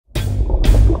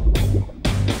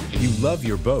love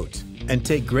your boat and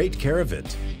take great care of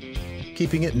it,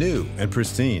 keeping it new and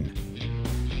pristine.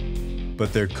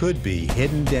 But there could be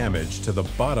hidden damage to the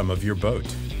bottom of your boat.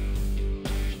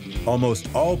 Almost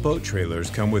all boat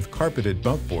trailers come with carpeted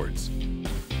bunk boards.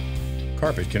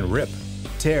 Carpet can rip,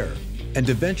 tear, and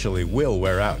eventually will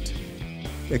wear out,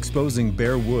 exposing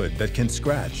bare wood that can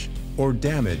scratch or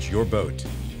damage your boat.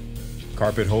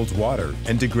 Carpet holds water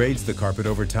and degrades the carpet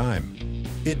over time.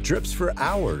 It drips for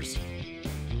hours.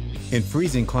 In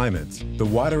freezing climates, the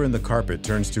water in the carpet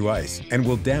turns to ice and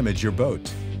will damage your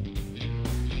boat.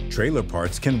 Trailer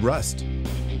parts can rust.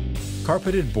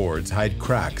 Carpeted boards hide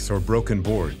cracks or broken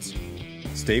boards.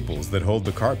 Staples that hold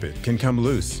the carpet can come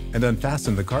loose and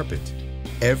unfasten the carpet.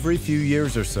 Every few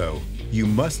years or so, you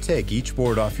must take each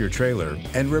board off your trailer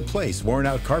and replace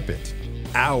worn-out carpet.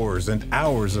 Hours and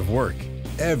hours of work,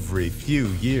 every few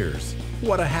years.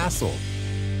 What a hassle!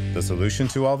 The solution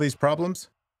to all these problems?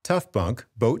 TUFF BUNK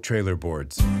boat trailer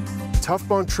boards. TUFF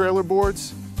BUNK trailer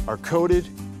boards are coated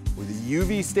with a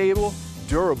UV-stable,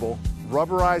 durable,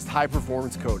 rubberized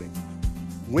high-performance coating.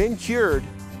 When cured,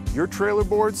 your trailer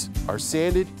boards are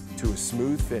sanded to a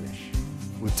smooth finish.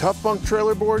 With TUFF BUNK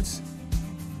trailer boards,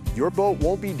 your boat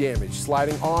won't be damaged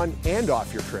sliding on and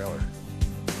off your trailer.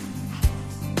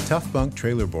 TUFF BUNK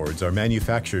trailer boards are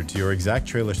manufactured to your exact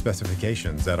trailer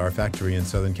specifications at our factory in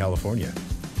Southern California.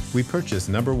 We purchase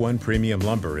 #1 premium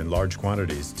lumber in large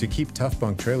quantities to keep TUFF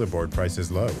BUNK trailer board prices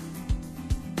low.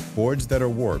 Boards that are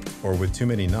warped or with too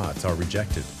many knots are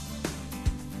rejected.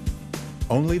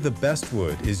 Only the best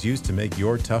wood is used to make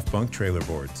your TUFF BUNK trailer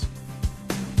boards.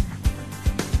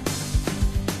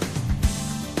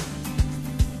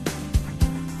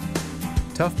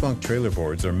 TUFF BUNK trailer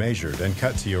boards are measured and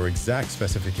cut to your exact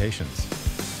specifications.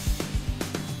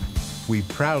 We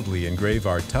proudly engrave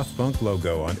our TUFF BUNK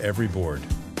logo on every board.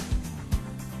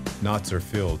 Knots are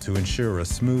filled to ensure a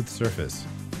smooth surface.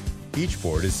 Each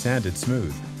board is sanded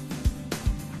smooth.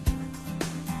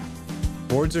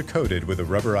 Boards are coated with a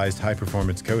rubberized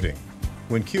high-performance coating.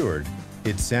 When cured,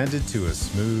 it's sanded to a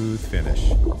smooth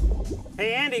finish.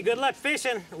 Hey Andy, good luck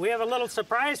fishing. We have a little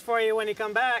surprise for you when you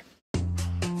come back.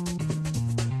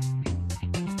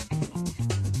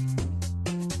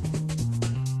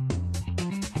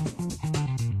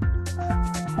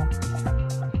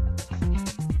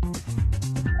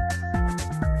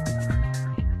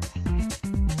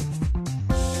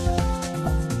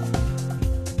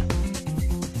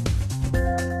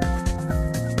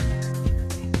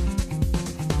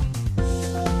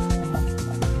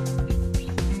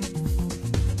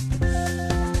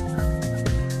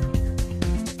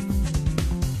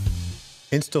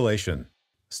 Installation.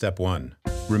 Step 1.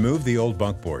 Remove the old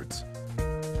bunk boards.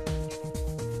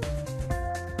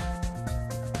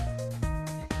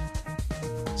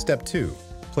 Step 2.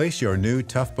 Place your new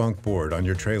TUFF BUNK board on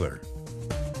your trailer.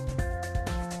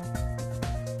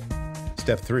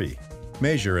 Step 3.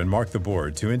 Measure and mark the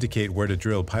board to indicate where to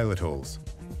drill pilot holes.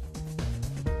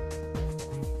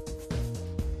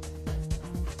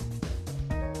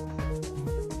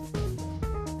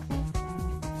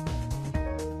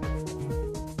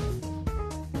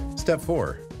 Step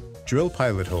 4. Drill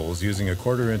pilot holes using a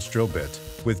 1/4-inch drill bit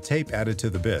with tape added to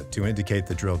the bit to indicate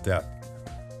the drill depth.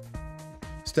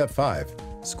 Step 5.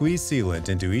 Squeeze sealant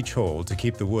into each hole to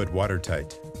keep the wood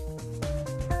watertight.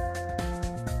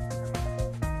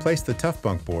 Place the TUFF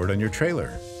BUNK board on your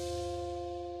trailer.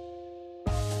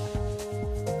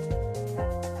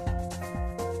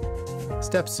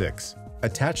 Step 6.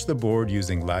 Attach the board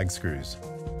using lag screws.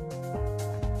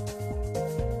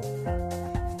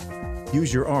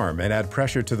 Use your arm and add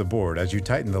pressure to the board as you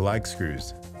tighten the lag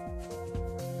screws.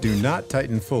 Do not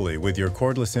tighten fully with your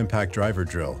cordless impact driver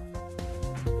drill.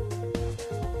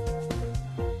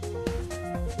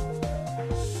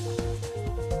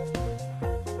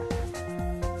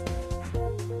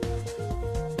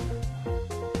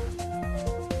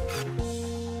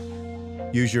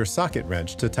 Use your socket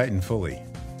wrench to tighten fully.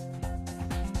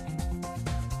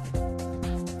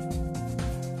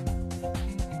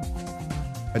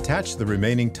 Attach the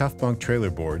remaining TUFF BUNK trailer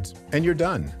boards, and you're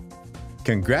done.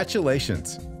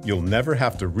 Congratulations! You'll never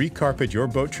have to recarpet your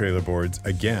boat trailer boards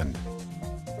again.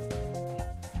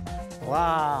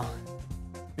 Wow,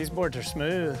 these boards are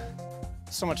smooth.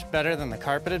 So much better than the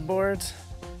carpeted boards.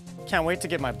 Can't wait to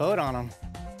get my boat on them.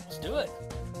 Let's do it.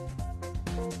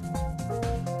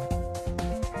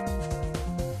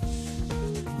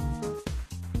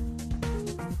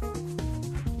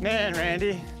 Man,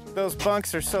 Randy, those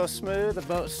bunks are so smooth. The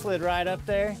boat slid right up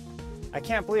there. I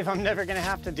can't believe I'm never gonna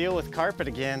have to deal with carpet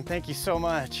again. Thank you so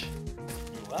much.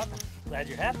 You're welcome. Glad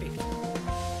you're happy.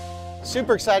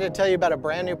 Super excited to tell you about a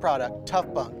brand new product,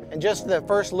 TUFF BUNK. And just the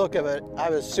first look of it, I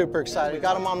was super excited. We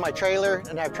got them on my trailer,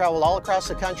 and I've traveled all across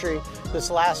the country this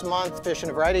last month, fishing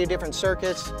a variety of different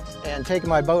circuits and taking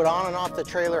my boat on and off the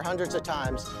trailer hundreds of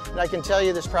times. And I can tell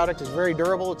you this product is very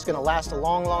durable. It's going to last a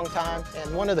long, long time.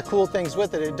 And one of the cool things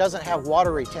with it, it doesn't have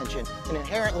water retention. And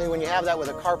inherently, when you have that with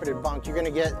a carpeted bunk, you're going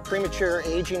to get premature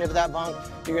aging of that bunk.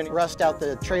 You're going to rust out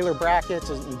the trailer brackets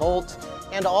and bolts,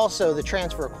 and also the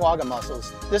transfer of quagga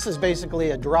muscles. This is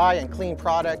basically a dry and clean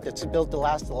product that's built to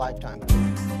last a lifetime.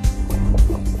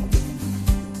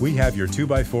 We have your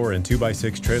 2x4 and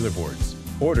 2x6 trailer boards.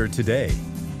 Order today.